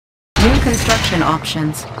construction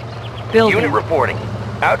options. Building. Unit reporting.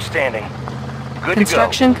 Outstanding. Good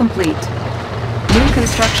Construction complete. New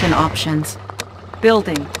construction options.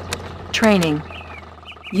 Building. Training.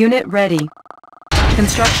 Unit ready.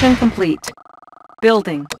 Construction complete.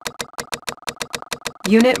 Building.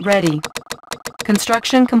 Unit ready.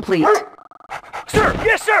 Construction complete. to go. Sir!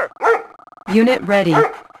 Yes, sir! Unit ready.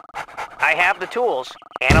 I have the tools.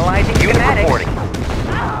 Analyzing unit schematics.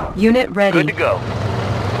 Reporting. Unit ready. Good to go.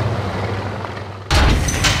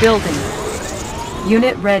 Building.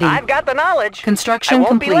 Unit ready. I've got the knowledge. Construction I won't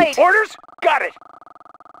complete. Be late. Orders? Got it.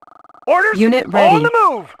 Orders? Unit ready. On the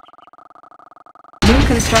move. New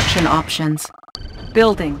construction options.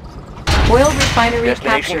 Building. Oil refinery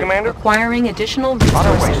Destination, captured, Commander? requiring additional On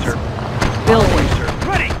our way, resources. sir. Building.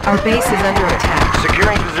 Ready. Our base is under attack.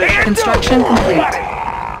 Securing position. Construction complete. Got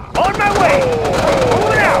it. On my way.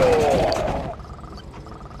 Moving out.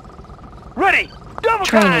 Ready. Double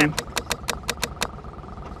Training. time.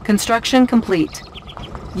 Construction complete.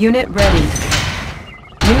 Unit ready.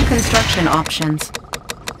 New construction options.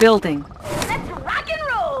 Building. Let's rock and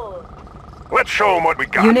roll! Let's show them what we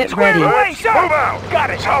got. Unit ready. Let's sir. move out. Got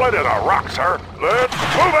it. Solid as a rock, sir. Let's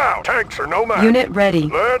move out. Tanks are no match. Unit ready.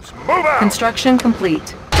 Let's move out. Construction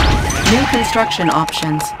complete. New construction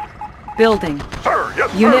options. Building. Sir,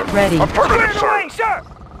 yes, Unit sir. ready. Affirmative, Clear the way, sir.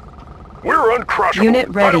 sir. We're uncrushable. Unit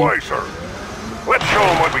ready. Right away, sir. Let's show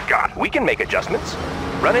them what we got. We can make adjustments.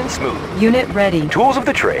 Running smooth. Unit ready. Tools of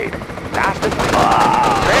the trade. Fast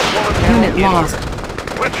and Unit lost.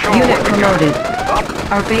 Let's show them Unit what we got.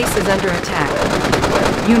 promoted. Our base is under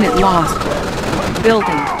attack. Unit lost.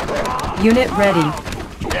 Building. Unit ready.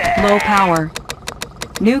 Low power.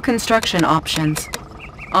 New construction options.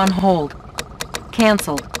 On hold.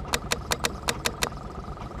 Cancelled.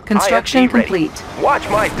 Construction IFB ready. complete. Watch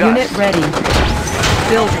my dust. Unit ready.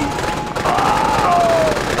 Building.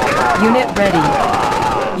 Unit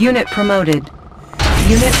ready. Unit promoted.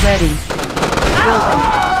 Unit ready. Building.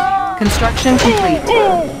 Construction complete.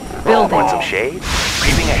 Want Building. some shade?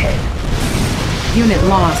 Creeping ahead. Unit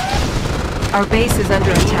lost. Our base is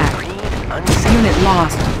under attack. Green, unseen. Unit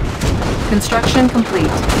lost. Construction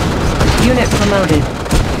complete. Unit promoted.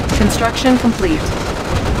 Construction complete.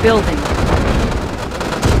 Building.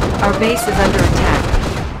 Our base is under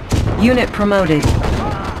attack. Unit promoted.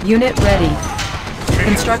 Unit ready.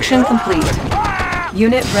 Construction complete.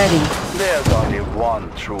 Unit ready. There's only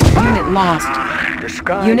one true Unit lost.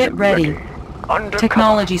 disguise. Unit ready. Undercover.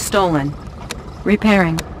 Technology stolen.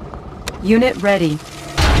 Repairing. Unit ready.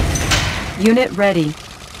 Unit ready.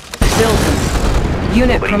 Building.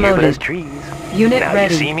 Unit Nobody here but us promoted. trees. Unit Now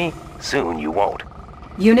ready. you see me, soon you won't.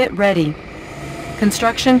 Unit ready.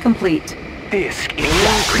 Construction complete. This is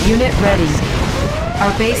green. Unit ready.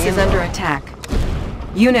 Our base is under attack.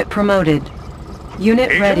 Unit promoted.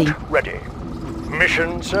 Unit ready. Agent ready.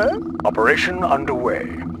 Mission, sir. Operation underway.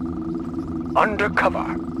 Undercover.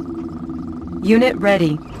 Unit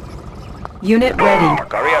ready. Unit ready.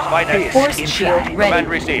 Courier's finest. Force shield ready.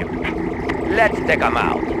 received. Let's take them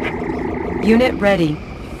out. Unit ready.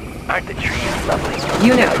 Aren't the trees lovely?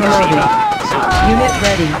 Unit Now you promoted. see me, Unit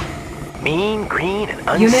ready. soon. Mean, green, and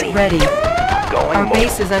unseen. Unit ready. Going Our more.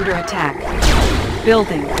 base is under attack.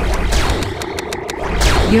 Building.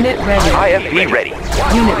 Unit ready. IFB ready.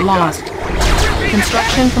 Unit lost.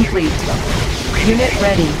 Construction complete. Unit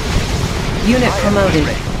ready. Unit promoted.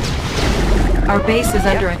 Our base is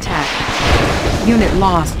under attack. Unit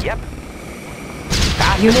lost. Yep.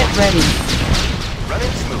 Unit ready.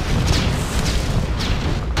 Running smooth.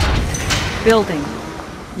 Building.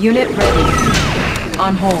 Unit ready.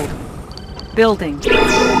 On hold. Building.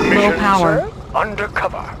 Low Mission, power. sir.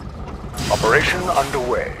 Undercover. Operation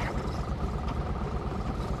underway.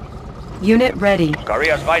 Unit ready.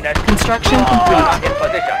 Courier's finest. Construction complete. In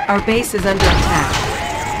position. Our base is under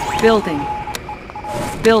attack. Building.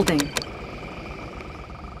 Building.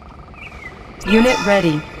 Unit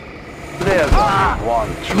ready. There's only one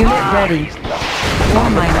true Unit ready. Ore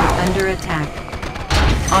miner under attack.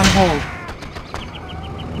 On hold.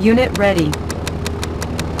 Unit ready.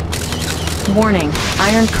 Warning.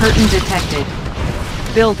 Iron curtain detected.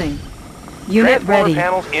 Building. Unit Transformer ready.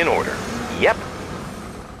 panels in order. Yep.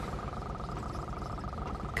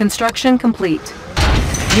 Construction complete.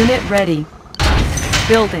 Unit ready.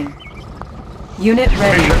 Building. Unit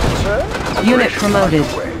ready. Mission, sir. Unit Operation promoted.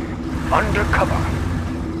 underway.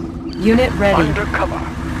 Undercover. Unit ready. Undercover.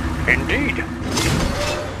 Indeed.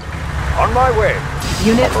 On my way.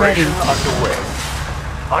 Unit ready. Operation underway.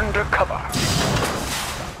 Undercover.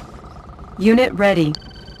 Unit ready.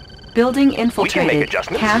 Building We can make infiltrated.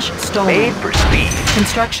 adjustments. Cache Made stolen. for speed.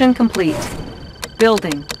 Construction complete.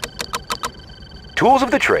 Building. Tools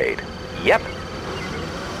of the trade. Yep.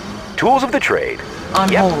 Tools of the trade. On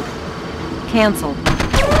Yep. hold. Cancel.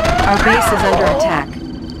 Our base is under attack.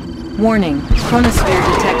 Warning, chronosphere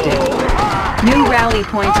detected. New rally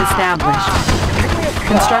point established.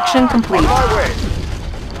 Construction complete. My way.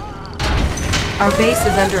 Our base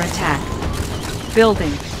is under attack.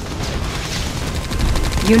 Building.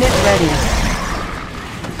 Unit ready.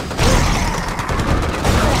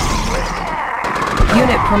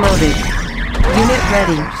 Unit promoted. Unit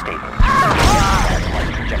ready.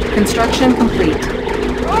 Construction complete.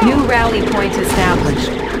 New rally point established.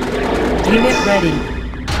 Unit ready.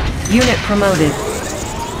 Unit promoted.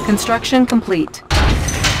 Construction complete.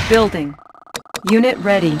 Building. Unit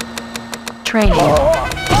ready. Training.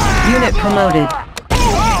 Unit promoted.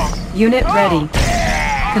 Unit ready.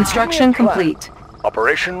 Construction complete.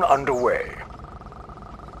 Operation underway.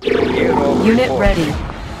 Unit ready.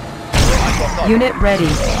 Unit ready.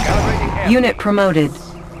 Unit promoted.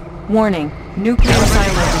 Warning, nuclear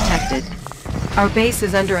silo detected. Our base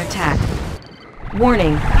is under attack.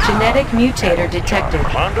 Warning, genetic mutator detected.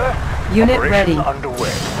 Commander, Unit operation ready.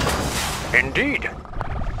 underway. Indeed.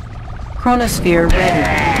 Chronosphere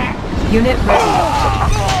ready. Unit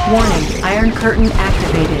ready. Warning, Iron Curtain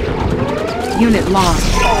activated. Unit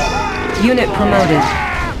lost. Unit promoted.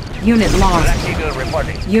 Unit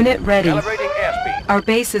lost. Unit ready. Our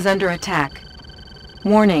base is under attack.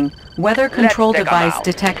 Warning, weather control device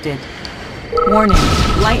detected. Warning,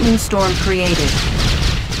 lightning storm created.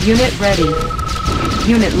 Unit ready.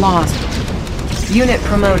 Unit lost. Unit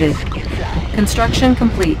promoted. Construction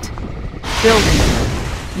complete. Building.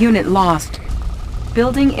 Unit lost.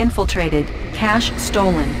 Building infiltrated. Cache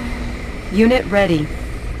stolen. Unit ready.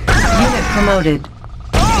 Unit promoted.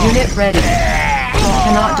 Unit ready.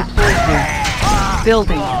 Cannot deploy here.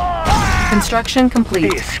 Building. Construction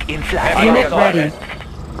complete. Unit ready.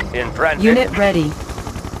 Unit ready.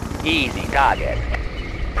 Easy target.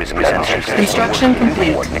 Construction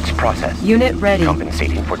complete. Unit ready.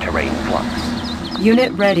 Compensating for terrain flux.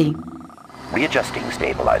 Unit ready. Readjusting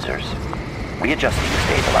stabilizers. Readjusting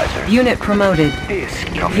stabilizers. Unit promoted.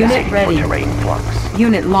 Unit ready. For terrain flux.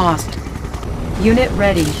 Unit lost. Unit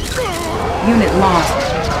ready. Unit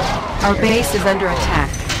lost. Our base is under attack.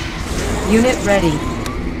 Unit ready.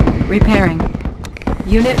 Repairing.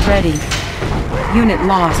 Unit ready. Unit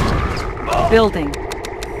lost. Building.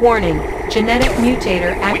 Warning. Genetic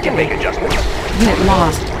mutator We can make activated. adjustments. Unit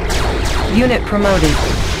lost. Unit promoted.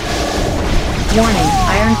 Warning.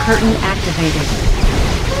 Iron Curtain activated.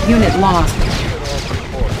 Unit lost.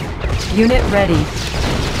 Unit ready.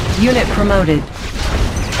 Unit promoted.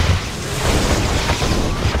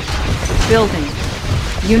 Building.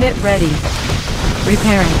 Unit ready.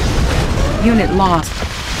 Repairing. Unit lost.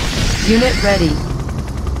 Unit ready.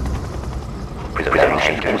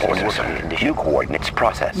 New coordinates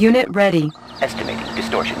processed. Unit ready. Estimating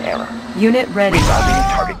distortion error. Unit ready. Resolving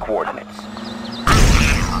target coordinates.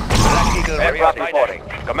 Aircraft reporting.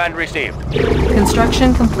 Command received.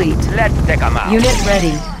 Construction complete. Let's take them out. Unit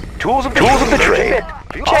ready. Tools of the trade.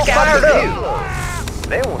 Check out our view.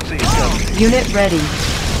 They won't see us coming. Unit ready.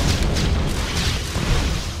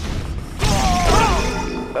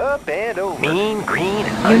 Up and over. Mean, green,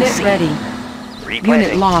 and Unit unseen. ready.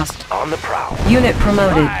 Unit lost. On the prowl. Unit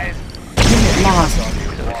promoted. Unit lost.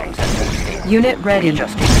 Unit ready.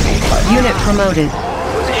 Readjusting stabilizers. Unit promoted.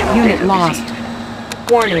 Positional Unit data lost.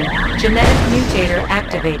 received. Warning. Genetic mutator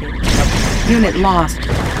activated. Unit lost.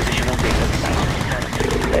 Positional data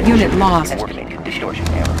received. Unit lost. Estimating distortion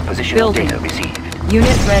error. Positional Building. data received.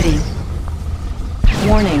 Unit ready.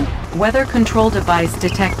 Warning. Weather control device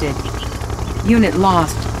detected. Unit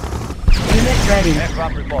lost. Unit ready.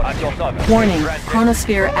 Aircraft report. At your service. Warning.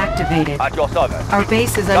 Chronosphere activated. At your service. Our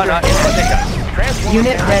base is under Gunner in attack. position.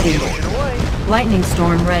 Unit ready. Lightning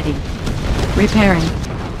storm ready. Repairing.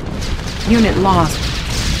 Unit lost.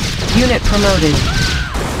 Unit promoted.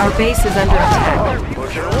 Our base is under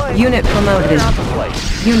attack. Unit promoted.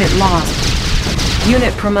 Unit lost.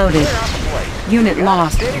 Unit promoted. Unit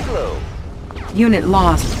lost. Unit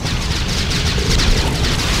lost.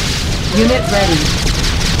 Unit ready.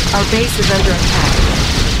 Our base is under attack.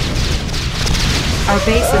 Our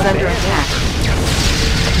base is under attack.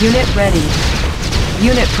 Unit ready.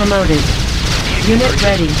 Unit promoted. Unit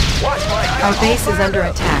ready. Our base is under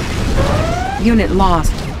attack. Unit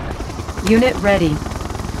lost. Unit ready.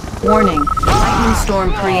 Warning. Lightning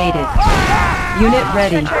storm created. Unit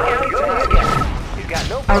ready.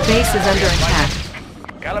 Our base is under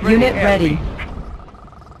attack. Unit ready.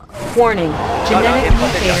 Warning. Genetic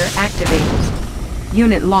mutator activated.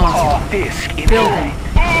 Unit lost. Building.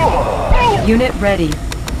 Unit ready.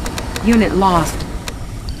 Unit lost.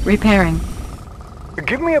 Repairing.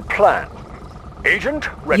 Give me a plan. Agent,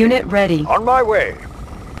 ready. Unit ready. On my way.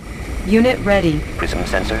 Unit ready. Prism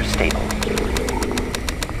sensor stable.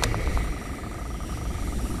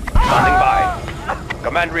 Standing by.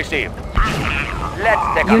 Command received. Let's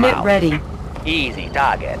take 'em Unit out. ready. Easy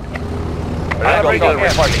target. Black Eagle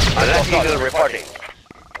reporting. Black Eagle reporting.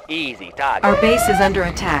 Easy target. Our base is under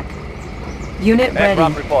attack. Unit Aircraft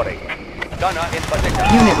ready. reporting. Gunner in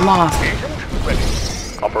position. Unit lost. Agent, ready.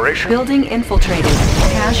 Operation. Building infiltrated.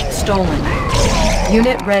 Cash stolen.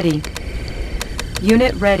 Unit ready.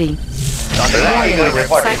 Unit ready. Black Eagle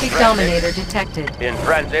reporting. Psychic dominator detected. In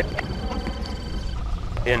transit.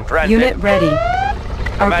 In transit. Unit ready.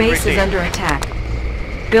 Our Command base is received. under attack.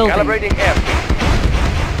 Building. Calibrating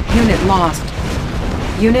airspeed. Unit lost.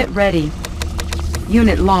 Unit ready.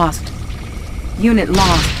 Unit lost. Unit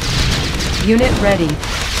lost. Unit ready.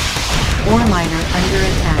 Ore miner under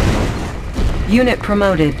attack. Unit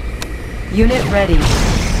promoted. Unit ready.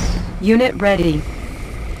 Unit ready.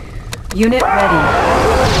 Unit ready.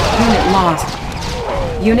 Unit lost.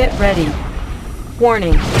 Unit ready.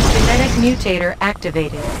 Warning. Genetic mutator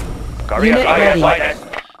activated. Korea Unit ready. minus.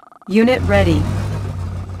 Unit ready.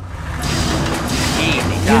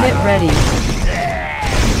 Easy Unit target. ready.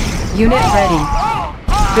 Unit ready.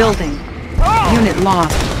 Building. Unit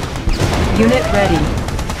lost. Unit ready.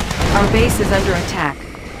 Our base is under attack.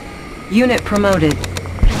 Unit promoted.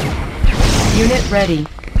 Unit ready.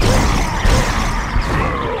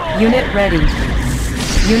 Unit ready.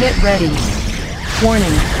 Unit ready.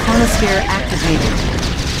 Warning. Chronosphere activated.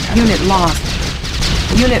 Unit lost.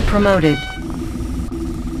 Unit promoted.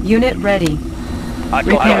 Unit ready. At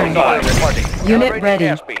your Repairing. service. Reporting. Unit Calibrating ready.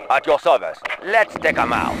 airspeed. At your service. Let's take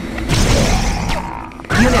 'em out.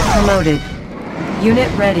 Unit promoted. Unit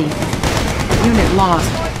ready. Unit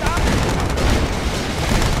lost.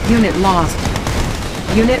 Unit lost.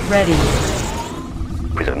 Unit ready.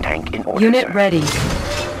 Prism tank in order, Unit sir. ready.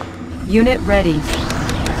 Unit ready.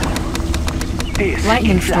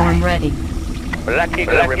 Lightning storm ready. Black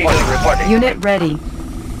Eagle reporting. Unit ready.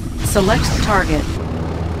 Select target.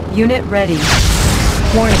 Unit ready.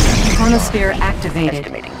 Warning. Chronosphere activated.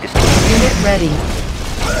 Estimating distance. Unit ready.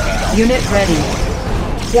 Unit ready.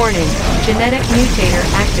 Warning. Genetic mutator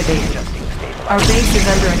activated. Our base is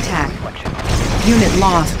under attack. Unit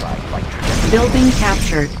lost. Building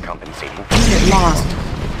captured. Compensating. Unit lost.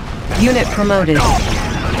 Unit promoted.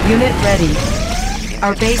 Unit ready.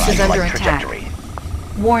 Our base is under attack. Trajectory.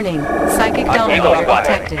 Warning. Psychic Eagle dominator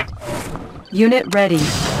spotted. detected. Unit ready.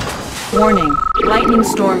 Warning. Lightning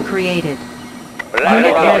storm created. Black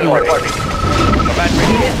Unit Eagle ready. reporting. Command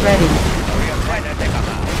received. Unit ready. Let's take 'em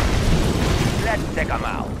out. Let's take 'em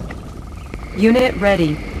out. Unit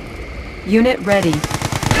ready. Unit ready.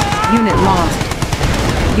 Unit lost.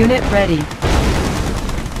 Unit ready.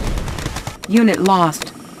 Unit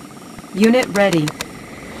lost. Unit ready.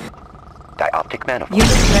 Dioptic manifold.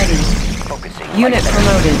 Unit ready. Focusing. Unit light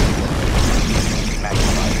promoted.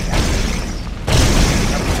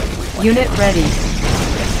 Unit ready.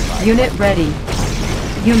 Unit ready.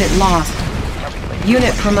 Unit lost.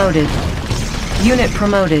 Unit promoted. Unit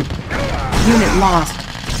promoted. Unit lost.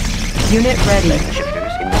 Unit ready.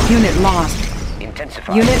 shifters in Unit lost.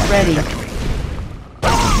 intensify. Unit ready.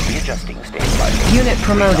 Readjusting stabilizer. Unit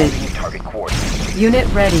promoted. Resolving target coordinates. Unit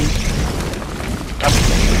ready.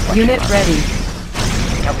 Calculating reflection Unit arcs. ready.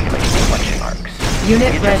 Calculating reflection arcs.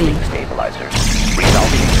 Unit ready. Readjusting stabilizers.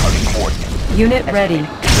 Resolving target coordinates. Unit ready.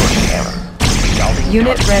 Distortion error. Resolving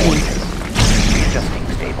Unit target ready. coordinates. Readjusting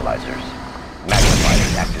stabilizers.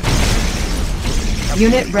 Magnifiers activated.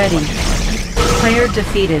 Unit ready. Player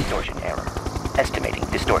defeated. Distortion error. Estimating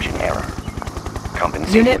distortion error.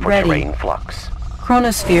 Compensating Unit for ready. terrain flux.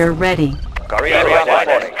 Chronosphere ready. Korea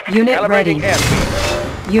reporting. Unit ready. Calibrating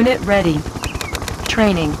airspeed. Unit ready.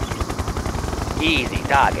 Training. Easy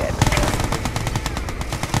target.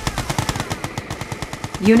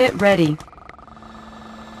 Unit ready.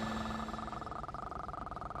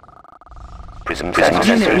 Prism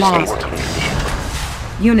sensor Unit lost. stable to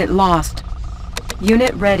condition. Unit lost.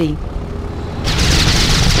 Unit ready.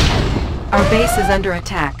 Our base is under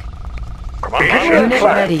attack. Agent Unit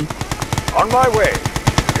plan. ready. On my way.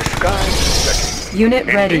 Disguise ready. Unit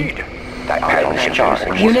ready. Indeed. Diagonal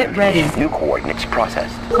shifters. Unit ready. New coordinates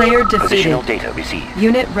processed. Player Positional defeated. data received.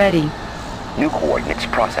 Unit ready. New coordinates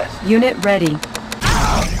processed. Unit ready.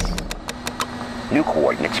 New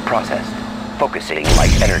coordinates processed. Focusing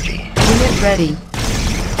light energy. Unit ready.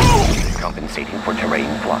 Compensating for terrain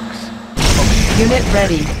flux. Unit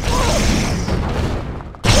ready.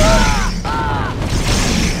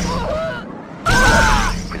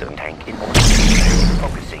 Prism tank in order.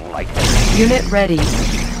 Focusing light energy. Unit ready.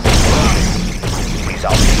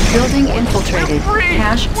 Resolving. Building infiltrated.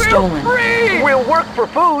 Cash stolen. We'll work for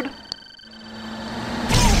food.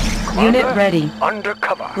 Unit Commander, ready.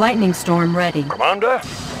 Undercover. Lightning storm ready. Commander,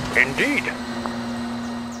 indeed.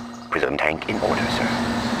 Prism tank in order, sir.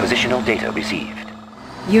 Positional data received.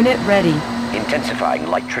 Unit ready. Intensifying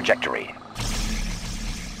light trajectory.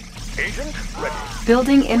 Agent ready.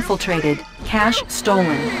 Building infiltrated. Cash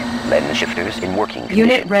stolen. Lens shifters in working condition.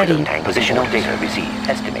 Unit ready. Prism tank positional data received.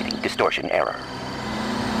 Estimating distortion error.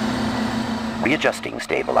 Readjusting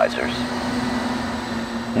stabilizers.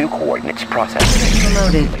 New coordinates processed.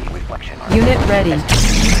 Promoted. Reflection. Unit ready.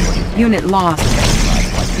 Unit lost.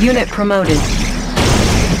 Unit promoted.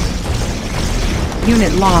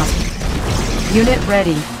 Unit lost. Unit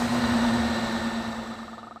ready.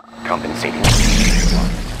 Compensating.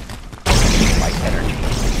 Light energy.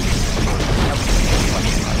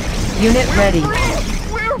 Unit ready.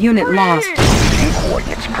 Unit lost. New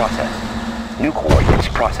coordinates processed. New coordinates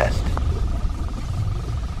processed.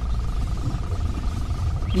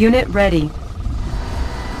 Unit ready.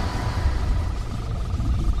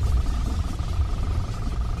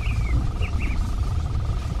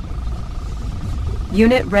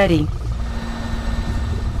 Unit ready.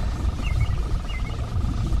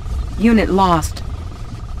 Unit lost.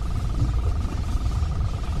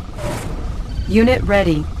 Unit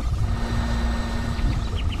ready.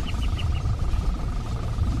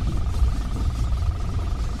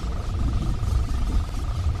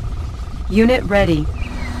 Unit ready.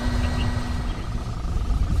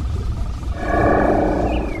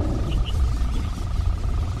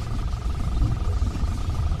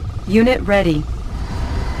 Unit ready.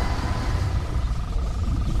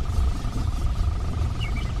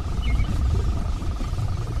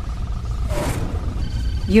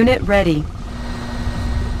 Unit ready.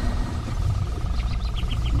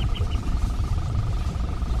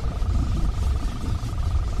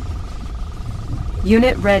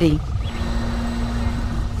 Unit ready.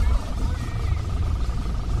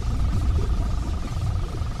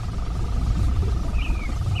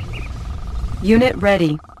 Unit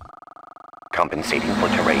ready. Compensating for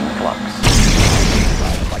terrain flux.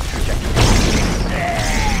 Light trajectory.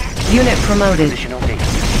 Unit promoted. Positional data.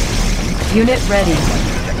 Unit ready.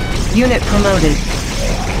 Unit promoted.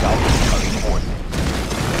 Resolving target coordinates.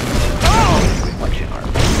 Reflection arm.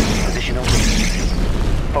 Positional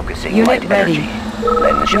data. Focusing Unit light ready. energy.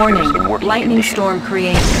 Lens shifters Warning. in working Lightning condition. storm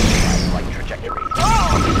created. Light trajectory.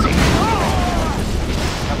 Compensating.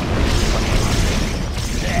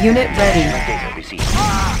 Unit ready. Data received.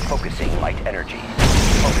 Focusing light energy.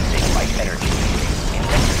 Focusing light energy.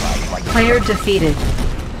 Intensify light. Player defeated.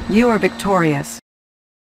 You are victorious.